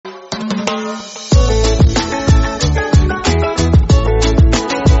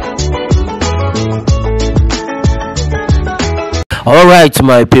All right,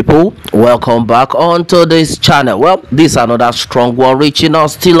 my people, welcome back onto this channel. Well, this is another strong one reaching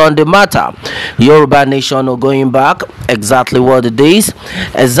us still on the matter. Yòrùbá nation are going back. Exactly what it is,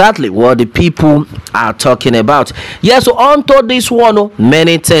 exactly what the people are talking about. Yeah, so onto this one,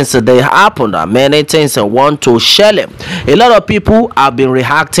 many things they happened, many things want to share. A lot of people have been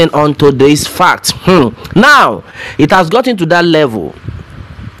reacting onto this fact. Now, it has gotten to that level.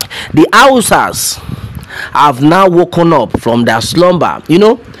 The Hausas have now woken up from their slumber. You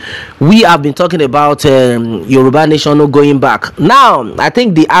know, we have been talking about Yòrùbá nation going back. Now, I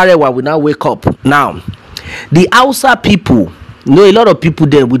think the Arewa will now wake up. Now, the Hausa people, you know, a lot of people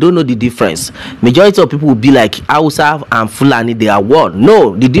there, we don't know the difference. Majority of people will be like Hausa and Fulani, they are one.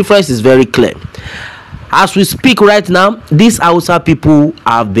 No, the difference is very clear. As we speak right now, these Hausa people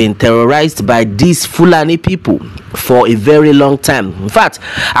have been terrorized by these Fulani people for a very long time. In fact,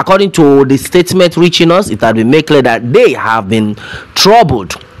 according to the statement reaching us, it has been made clear that they have been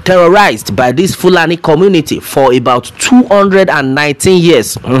troubled, terrorized by this Fulani community for about 219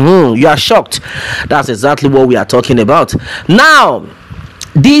 years. You are shocked. That's exactly what we are talking about. Now,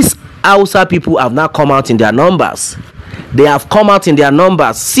 these Hausa people have now come out in their numbers. They have come out in their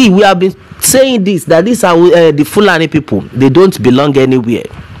numbers. See, we have been saying this, that these are the Fulani people. They don't belong anywhere.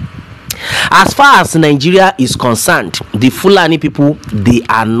 As far as Nigeria is concerned, the Fulani people, they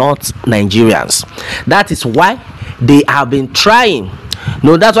are not Nigerians. That is why they have been trying.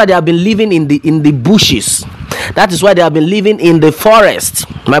 No, that's why they have been living in the bushes. That is why they have been living in the forest.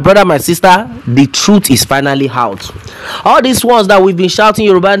 My brother, my sister, the truth is finally out. All these ones that we've been shouting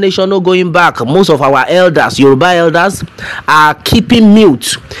Yòrùbá nation no going back, most of our elders, Yoruba elders, are keeping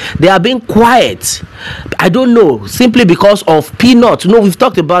mute. They are being quiet. I don't know, simply because of peanut. No, we've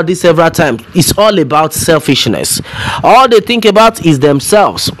talked about this several times. It's all about selfishness. All they think about is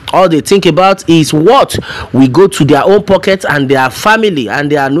themselves. All they think about is what we go to their own pockets and their family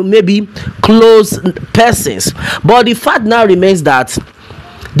and their maybe close persons. But the fact now remains that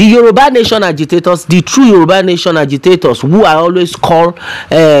the Yòrùbá nation agitators, the true Yòrùbá nation agitators, who are always called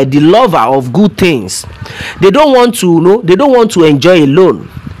the lover of good things, they don't want to they don't want to enjoy alone.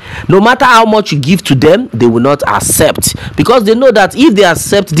 No matter how much you give to them, they will not accept, because they know that if they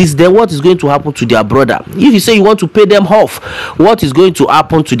accept this, then what is going to happen to their brother? If you say you want to pay them off, what is going to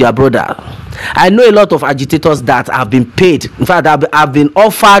happen to their brother? I know a lot of agitators that have been paid, in fact have been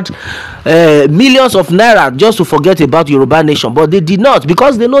offered millions of naira just to forget about Yòrùbá nation, but they did not,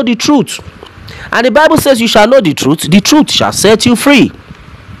 because they know the truth. And the Bible says you shall know the truth shall set you free.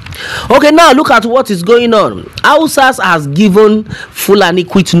 Okay, now look at what is going on. Hausas has given Fulani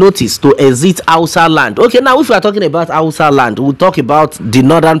quit notice to exit Hausa land. Okay, now if we are talking about Hausa land, we'll talk about the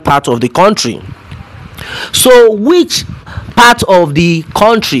northern part of the country. So which part of the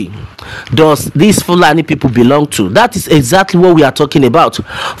country does these Fulani people belong to? That is exactly what we are talking about.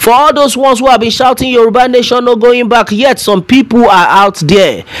 For all those ones who have been shouting Yòrùbá nation no going back, yet some people are out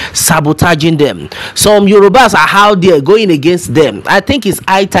there sabotaging them. Some Yorubas are out there going against them. I think it's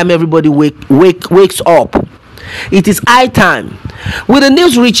high time everybody wakes up. It is high time. With the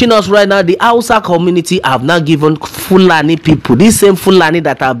news reaching us right now, the Hausa community have now given Fulani people, these same Fulani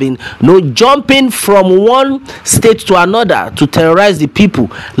that have been jumping from one state to another to terrorize the people,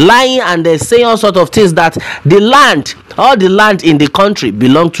 lying and they're saying all sorts of things, that the land, all the land in the country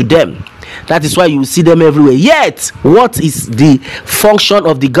belong to them. That is why you see them everywhere. Yet, what is the function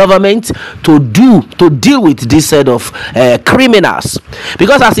of the government to deal with this set of criminals?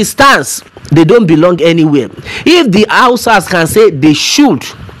 Because as it stands, they don't belong anywhere. If the Hausas can say they should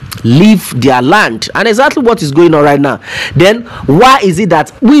leave their land, and exactly what is going on right now, then why is it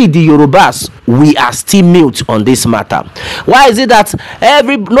that we, the Yorubas, we are still mute on this matter? Why is it that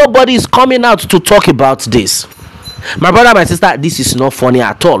nobody is coming out to talk about this? My brother, my sister, this is not funny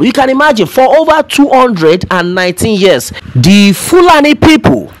at all. You can imagine, for over 219 years, the Fulani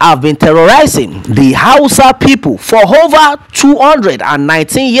people have been terrorizing the Hausa people for over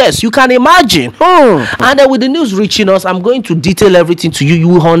 219 years. You can imagine. And then with the news reaching us, I'm going to detail everything to you. You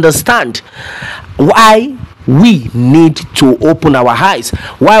will understand why we need to open our eyes,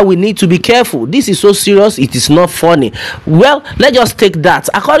 why we need to be careful. This is so serious, it is not funny. Well, let's just take that.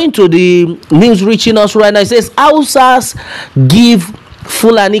 According to the news reaching us right now, it says Hausas give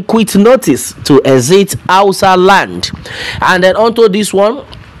Fulani quit notice to exit Hausa land. And then onto this one,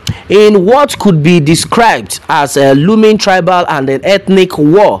 in what could be described as a looming tribal and an ethnic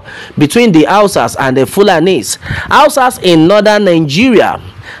war between the Hausas and the Fulanis, Hausas in northern Nigeria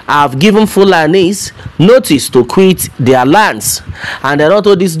have given Fulanis notice to quit their lands. And then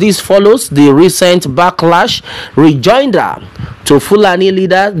also this follows the recent backlash rejoinder to Fulani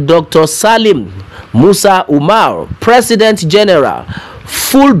leader Dr. Salim Musa Umar, President General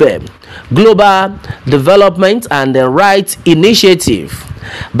Fulbe Global Development and Rights Initiative,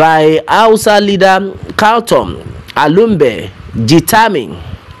 by Hausa leader Carlton Alumbe Jitami.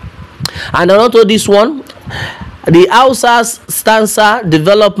 And then also this one, the Hausa Stanza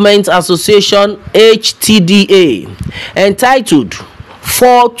Development Association HTDA, entitled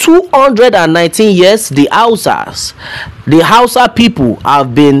 "For 219 years the Hausa people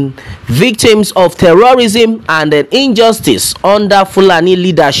have been victims of terrorism and injustice under Fulani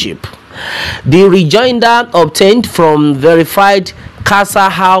leadership." The rejoinder obtained from verified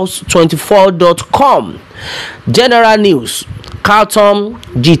CasaHouse24.com. General News: Carlton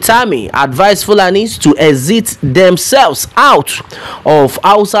Jitami advised Fulanis to exit themselves out of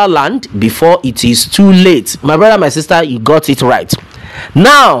Hausa land before it is too late. My brother, my sister, you got it right.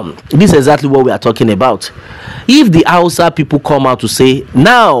 Now, this is exactly what we are talking about. If the Hausa people come out to say,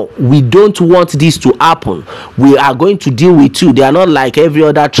 now we don't want this to happen, we are going to deal with you. They are not like every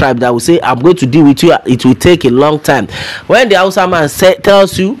other tribe that will say, I'm going to deal with you, it will take a long time. When the Hausa man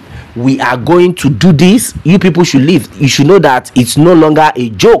tells you, we are going to do this, you people should leave, you should know that it's no longer a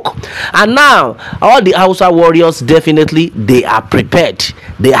joke. And now all the Hausa warriors, definitely they are prepared,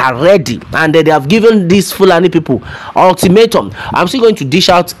 they are ready, and they have given these Fulani people ultimatum. I'm still going to dish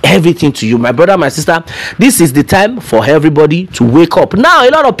out everything to you, my brother, my sister. This is the time for everybody to wake up. Now a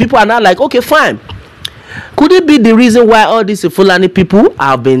lot of people are now like, okay, fine, could it be the reason why all these Fulani people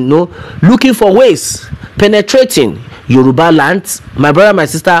have been looking for ways penetrating Yoruba lands? My brother, my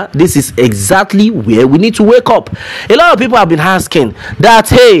sister, this is exactly where we need to wake up. A lot of people have been asking that,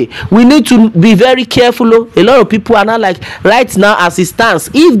 hey, we need to be very careful. A lot of people are not like, right now as it stands,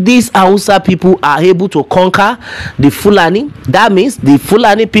 if these Hausa people are able to conquer the Fulani, that means the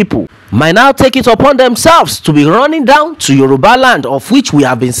Fulani people might now take it upon themselves to be running down to Yoruba land, of which we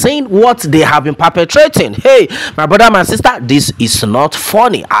have been saying what they have been perpetrating. Hey, my brother, my sister, this is not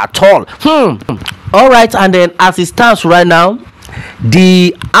funny at all. All right, and then as it stands right now,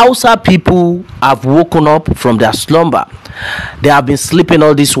 the Hausa people have woken up from their slumber. They have been sleeping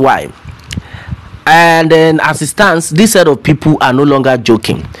all this while. And then as it stands, this set of people are no longer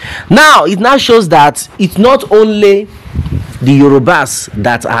joking. Now, it now shows that it's not only the Yorubas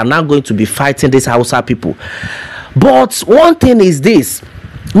that are now going to be fighting these Hausa people. But one thing is this: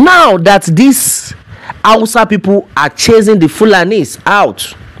 now that these Hausa people are chasing the Fulanis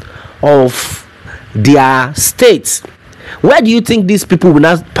out of their states, where do you think these people will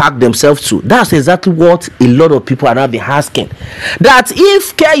now pack themselves to? That's exactly what a lot of people are now be asking. That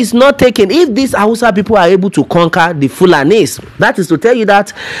if care is not taken, if these Hausa people are able to conquer the Fulanis, that is to tell you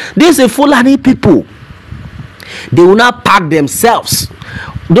that these Fulani people, they will not pack themselves.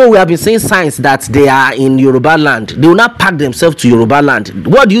 Though we have been seeing signs that they are in Yoruba land, they will not pack themselves to Yoruba land.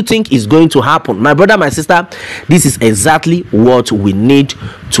 What do you think is going to happen? My brother, my sister, this is exactly what we need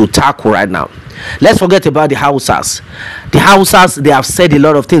to tackle right now. Let's forget about the Hausas. The Hausas, they have said a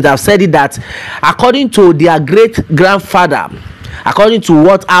lot of things. They have said it that according to their great-grandfather, according to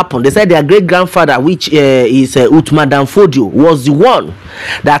what happened, they said their great-grandfather, which is Uthman Danfodio, was the one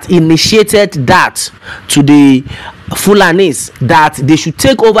that initiated that to the Fulanis, that they should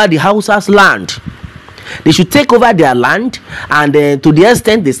take over the Hausas' land. They should take over their land, and to the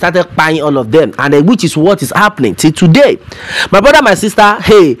extent they started buying all of them, and which is what is happening till today. My brother, my sister,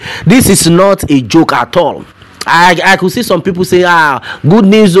 hey, this is not a joke at all. I could see some people say, good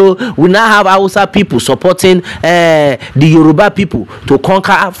news, we now have Hausa people supporting the Yoruba people to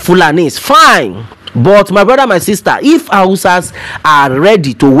conquer Fulanis. Fine. But my brother, my sister, if Hausas are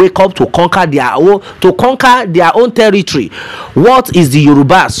ready to wake up to conquer their own territory, what is the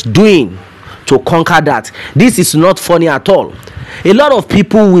Yorubas doing to conquer that? This is not funny at all. A lot of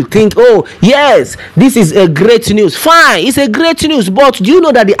people will think, oh yes, this is a great news. Fine, it's a great news, but do you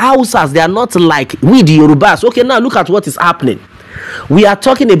know that the Hausas, they are not like we the Yorubas? Okay, now look at what is happening. We are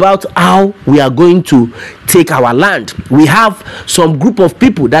talking about how we are going to take our land. We have some group of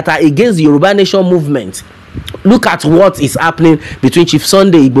people that are against the Yoruba Nation movement. Look at what is happening between Chief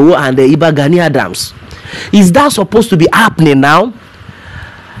Sunday Igboho and the Iba Gani Adams. Is that supposed to be happening now?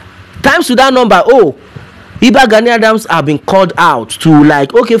 Times to that number, Iba Gani Adams have been called out to,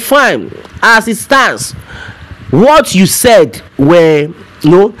 like, okay, fine, as it stands, what you said were,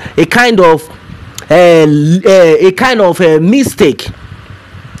 a kind of mistake.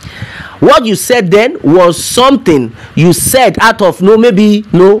 What you said then was something you said out of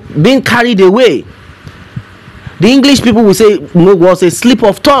being carried away. the English people will say was a slip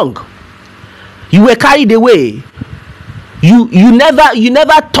of tongue. You were carried away. You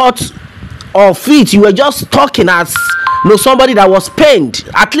never thought of it. You were just talking as somebody that was pained.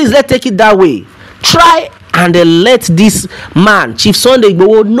 At least let's take it that way. Try and let this man, Chief Sunday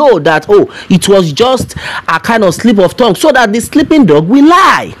Igboho, know that it was just a kind of slip of tongue, so that the sleeping dog will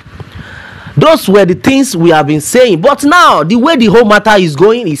lie. Those were the things we have been saying. But now the way the whole matter is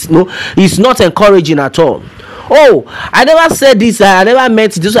going is not encouraging at all. I never said this, I never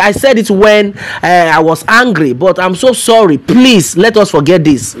meant this. I said it when I was angry, but I'm so sorry. Please let us forget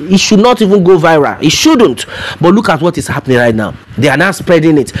this. It should not even go viral. It shouldn't. But look at what is happening right now. They are now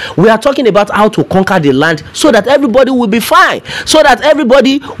spreading it. We are talking about how to conquer the land so that everybody will be fine, so that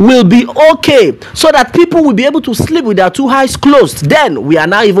everybody will be okay, so that people will be able to sleep with their two eyes closed. Then we are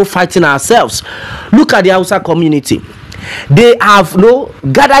now even fighting ourselves. Look at the Hausa community. They have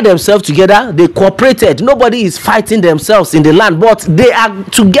gathered themselves together. They cooperated. Nobody is fighting themselves in the land, but they are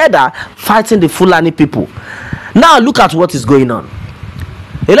together fighting the Fulani people. Now look at what is going on.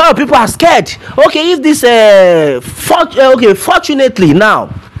 A lot of people are scared. Okay, if this fortunately now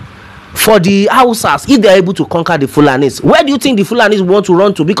for the Hausas, if they are able to conquer the Fulanis, where do you think the Fulanis want to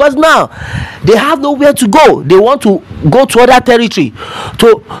run to? Because now they have nowhere to go. They want to go to other territory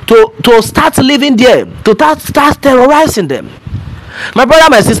to start living there, to start terrorizing them. My brother,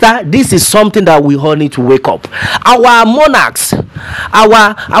 my sister, this is something that we all need to wake up. Our monarchs,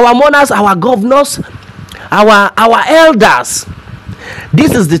 our governors, our elders,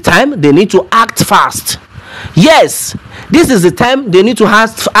 this is the time they need to act fast. Yes, this is the time they need to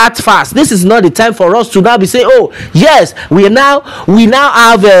act fast. This is not the time for us to now be saying, yes, we now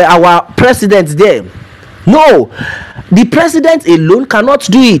have our president there. No, the president alone cannot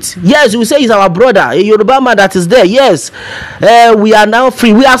do it. Yes, we say he's our brother, a Yòrùbá man that is there. Yes, we are now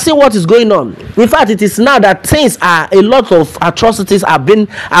free. We are seeing what is going on. In fact, it is now that a lot of atrocities are being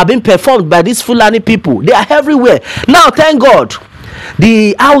performed by these Fulani people. They are everywhere. Now, thank God,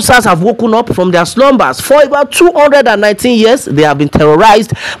 the Hausas have woken up from their slumbers. For about 219 years, they have been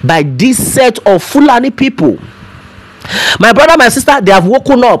terrorized by this set of Fulani people. My brother, my sister, they have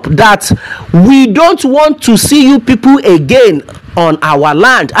woken up that we don't want to see you people again on our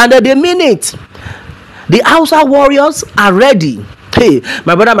land, and they mean it. The Hausa warriors are ready. Hey,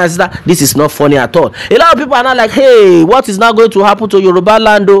 my brother, my sister, this is not funny at all. A lot of people are not like, hey, what is now going to happen to Yòrùbá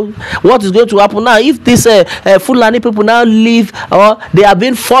land? What is going to happen now if these Fulani people now leave, or they are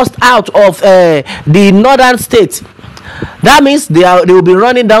being forced out of the northern states? That means they will be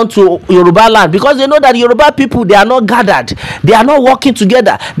running down to Yòrùbá land, because they know that Yòrùbá people, they are not gathered, they are not working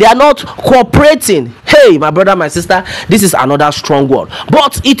together, they are not cooperating. Hey, my brother, my sister, this is another strong word.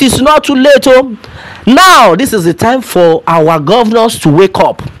 But it is not too late. Now this is the time for our governors to wake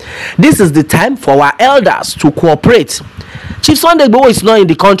up. This is the time for our elders to cooperate. Chief Sunday Igboho is not in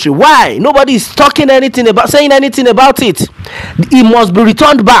the country. Why? Nobody is saying anything about it. He must be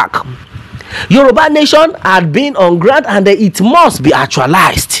returned back. Yòrùbá nation had been on ground, and it must be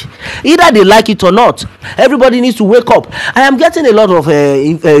actualized, either they like it or not. Everybody needs to wake up. I am getting a lot of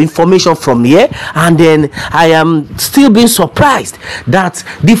information from here, and then I am still being surprised that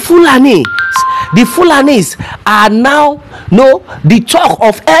the Fulanis are now the talk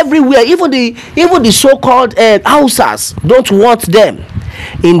of everywhere. Even the so-called Hausas don't want them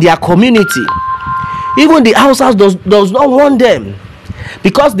in their community. Even the Hausas does not want them,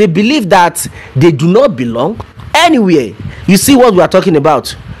 because they believe that they do not belong anywhere. You see what we are talking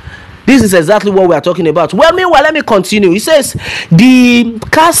about? This is exactly what we are talking about. Well, meanwhile, let me continue. It says the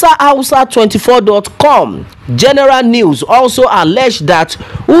kasahausa24.com general news also alleged that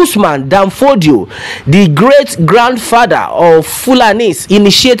Usman Danfodio, the great-grandfather of Fulanis,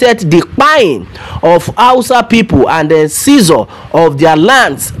 initiated the buying of Hausa people and the seizure of their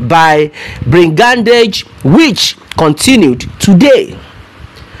lands by brigandage, which continued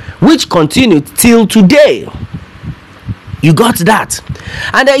till today. You got that?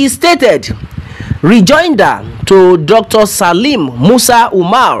 And he stated, rejoinder to Dr. Salim Musa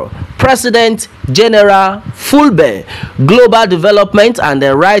Umar, President General Fulbe Global Development and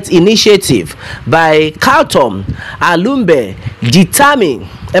the Rights Initiative by Khartoum Alumbe Jitami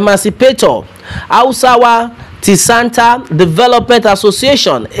Emancipator Hausawa Tisanta Development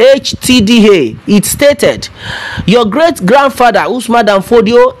Association HTDA. It stated, your great-grandfather Usman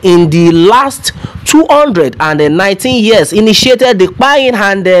Danfodio in the last 219 years initiated the buying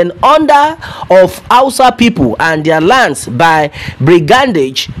and then under of Hausa people and their lands by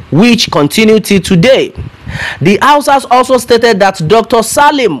brigandage, which continue till today. The Hausas also stated that Dr.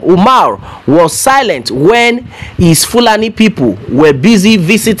 Salim Umar was silent when his Fulani people were busy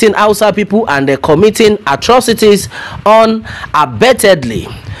visiting Hausa people and committing atrocities unabatedly.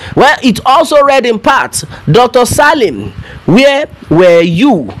 Well, it also read in part, Dr. Salim, where were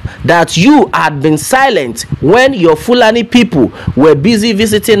you that you had been silent when your Fulani people were busy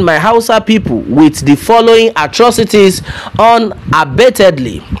visiting my Hausa people with the following atrocities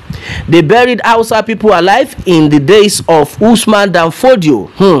unabatedly? They buried Hausa people alive in the days of Usman Dan Fodio.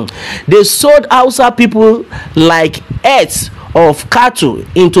 They sold Hausa people like herds of cattle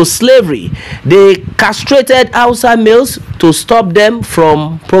into slavery. They castrated Hausa males to stop them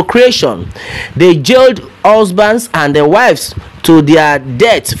from procreation. They jailed husbands and their wives to their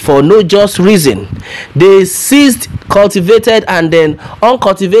death for no just reason. They seized cultivated and then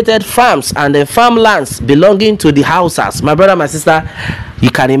uncultivated farms and then farmlands belonging to the Hausas. My brother, my sister, you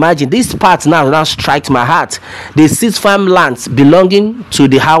can imagine this part now strikes my heart. They seized farmlands belonging to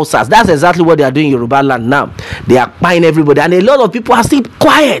the Hausas. That's exactly what they are doing in Yoruba land now. They are buying everybody, and a lot of people are still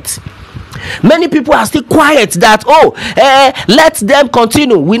quiet. Many people are still quiet that let them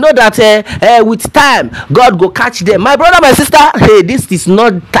continue. We know that with time God go catch them. My brother, my sister, this is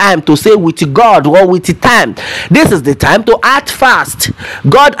not time to say with God or with time. This is the time to act fast.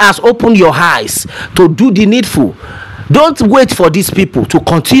 God has opened your eyes to do the needful. Don't wait for these people to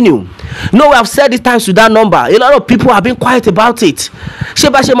continue. We have said it times to that number. A lot of people have been quiet about it.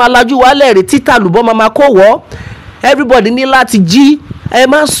 Everybody need láti jí ẹ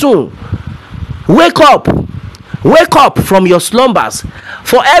má sùn. Wake up from your slumbers.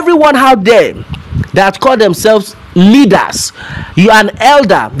 For everyone out there that call themselves leaders, you are an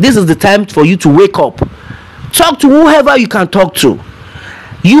elder, this is the time for you to wake up. Talk to whoever you can talk to.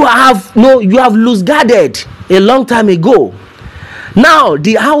 You have loose guarded a long time ago. Now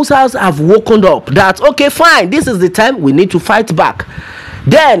the Hausas have woken up that okay, fine, this is the time we need to fight back.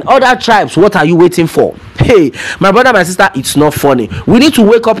 Then other tribes, what are you waiting for? Hey, my brother, my sister, it's not funny. We need to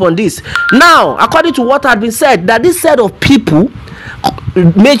wake up on this. Now, according to what had been said, that this set of people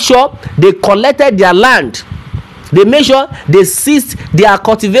made sure they collected their land. They made sure they seized their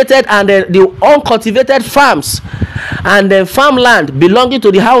cultivated and the uncultivated farms and the farmland belonging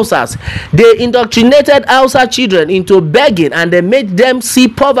to the Hausas. They indoctrinated Hausa children into begging and they made them see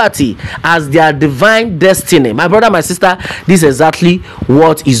poverty as their divine destiny. My brother, my sister, this is exactly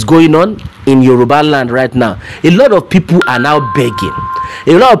what is going on in Yoruba land right now. A lot of people are now begging.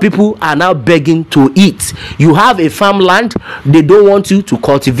 A lot of people are now begging to eat. You have a farmland, they don't want you to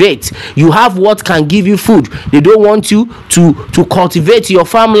cultivate. You have what can give you food, they don't want you to cultivate your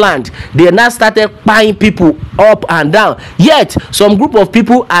farmland. They now started buying people up and down. Yet some group of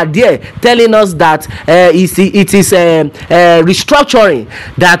people are there telling us that it is restructuring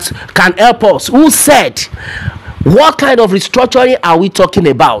that can help us. Who said? What kind of restructuring are we talking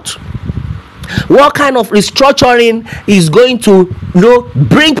about? What kind of restructuring is going to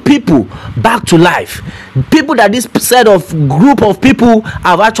bring people back to life? People that this set of group of people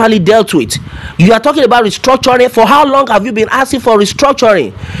have actually dealt with. You are talking about restructuring. For how long have you been asking for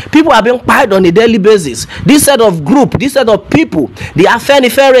restructuring? People are being paid on a daily basis. This set of group, this set of people, the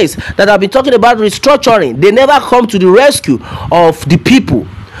Afeniferes that have been talking about restructuring, they never come to the rescue of the people.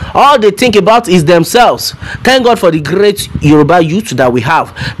 All they think about is themselves. Thank God for the great Yoruba youth that we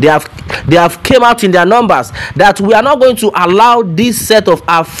have. They have came out in their numbers that we are not going to allow this set of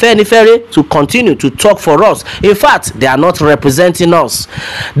Afenifere to continue to talk for us. In fact, they are not representing us.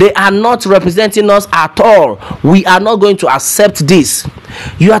 They are not representing us at all. We are not going to accept this.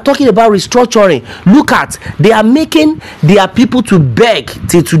 You are talking about restructuring. Look at, they are making their people to beg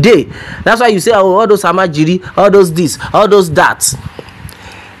till today. That's why you say, oh, all those Amajiri, all those this, all those that.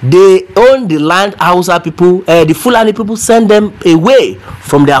 They own the land. Hausa people, the Fulani people send them away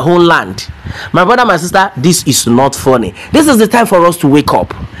from their own land. My brother, my sister, this is not funny. This is the time for us to wake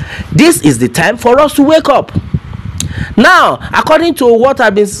up. This is the time for us to wake up. Now, according to what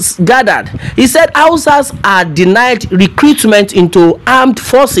has been gathered, he said Hausas are denied recruitment into armed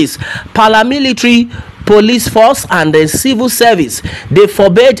forces, paramilitary, police force and the civil service. They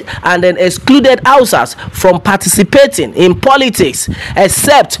forbade and then excluded Hausas from participating in politics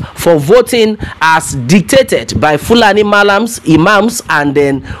except for voting as dictated by Fulani Malams, Imams and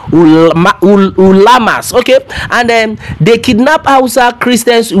then Ulamas. Okay, and then they kidnap Hausa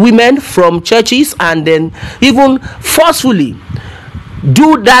Christians women from churches and then even forcefully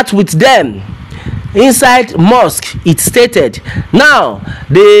do that with them. inside mosque, it stated. Now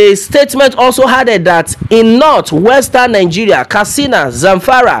the statement also added that in northwestern Nigeria, Katsina,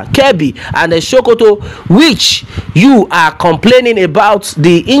 Zamfara, Kebbi and Sokoto, which you are complaining about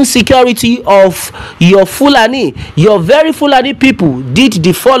the insecurity of your Fulani, your very Fulani people did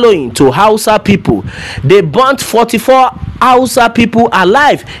the following to Hausa people. They burnt 44 Hausa people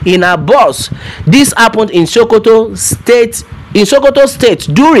alive in a bus. This happened in Sokoto State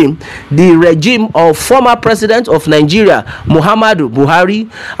during the regime of former president of Nigeria Muhammadu Buhari.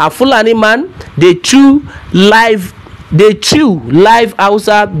 A Fulani man, they threw live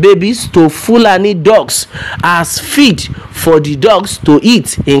Hausa babies to Fulani dogs as feed for the dogs to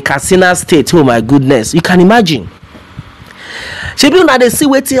eat in Katsina State. Oh my goodness, you can imagine. Shebi una dey see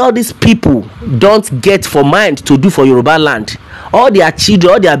wetin all these people don't get for mind to do for Yoruba land. All their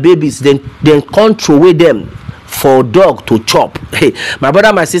children, all their babies, then control with them for dog to chop. Hey, my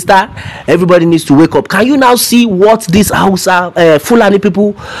brother, my sister, everybody needs to wake up. Can you now see what these Hausa Fulani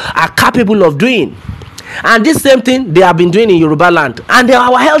people are capable of doing? And this same thing they have been doing in Yoruba land, and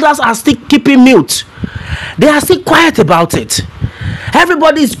our elders are still keeping mute. They are still quiet about it.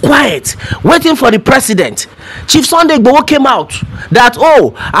 Everybody is quiet, waiting for the president. Chief Sunday Igboho came out that,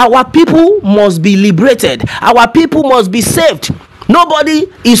 oh, our people must be liberated, our people must be saved. Nobody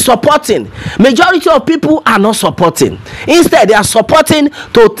is supporting. Majority of people are not supporting. Instead, they are supporting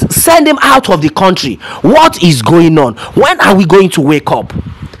to send him out of the country. What is going on? When are we going to wake up?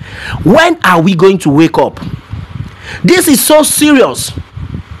 When are we going to wake up? This is so serious.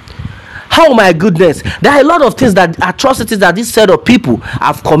 Oh my goodness, there are a lot of things, that atrocities that this set of people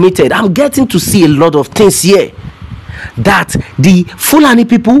have committed. I'm getting to see a lot of things here that the Fulani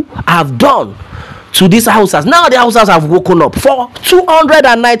people have done to these houses. Now the houses have woken up. For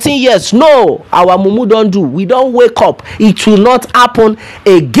 219 years, no, our mumu don't do. We don't wake up. It will not happen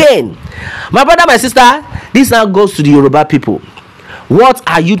again. My brother, my sister, this now goes to the Yoruba people. What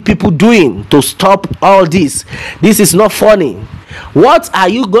are you people doing to stop all this? This is not funny. What are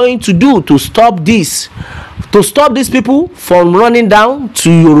you going to do to stop this? To stop these people from running down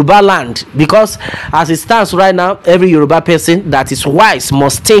to Yoruba land? Because as it stands right now, every Yoruba person that is wise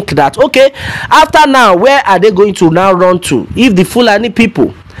must think that, okay, after now, where are they going to now run to? If the Fulani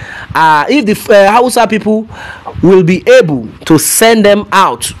people, if the Hausa people will be able to send them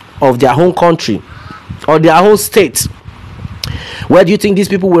out of their home country or their home state, where do you think these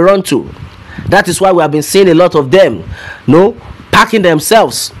people will run to? That is why we have been seeing a lot of them, packing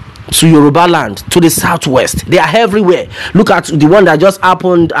themselves to Yoruba land, to the southwest. They are everywhere. Look at the one that just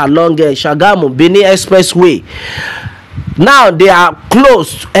happened along Shagamu Benin Expressway. Now they are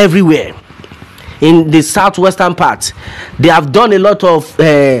closed everywhere in the southwestern part. They have done a lot of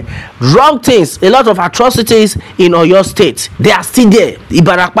wrong things, a lot of atrocities in Oyo State. They are still there.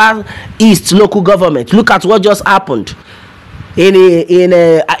 Ibarakpa East local government. Look at what just happened in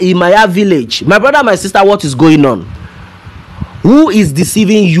Imaya village. My brother, my sister, what is going on? Who is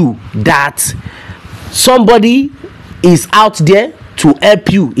deceiving you that somebody is out there to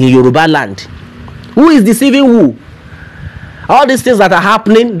help you in Yoruba land? Who is deceiving who? All these things that are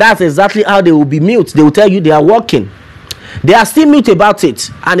happening, that's exactly how they will be mute. They will tell you they are working. They are still mute about it,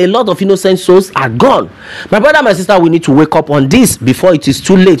 and a lot of innocent souls are gone. My brother, my sister, we need to wake up on this before it is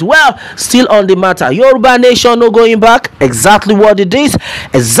too late. Well, still on the matter, Yoruba nation no going back. Exactly what it is,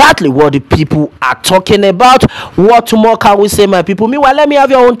 exactly what the people are talking about. What more can we say, my people? Meanwhile, let me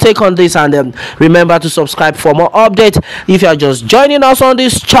have your own take on this, and remember to subscribe for more updates if you are just joining us on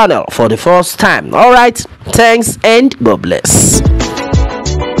this channel for the first time. All right, thanks and God bless.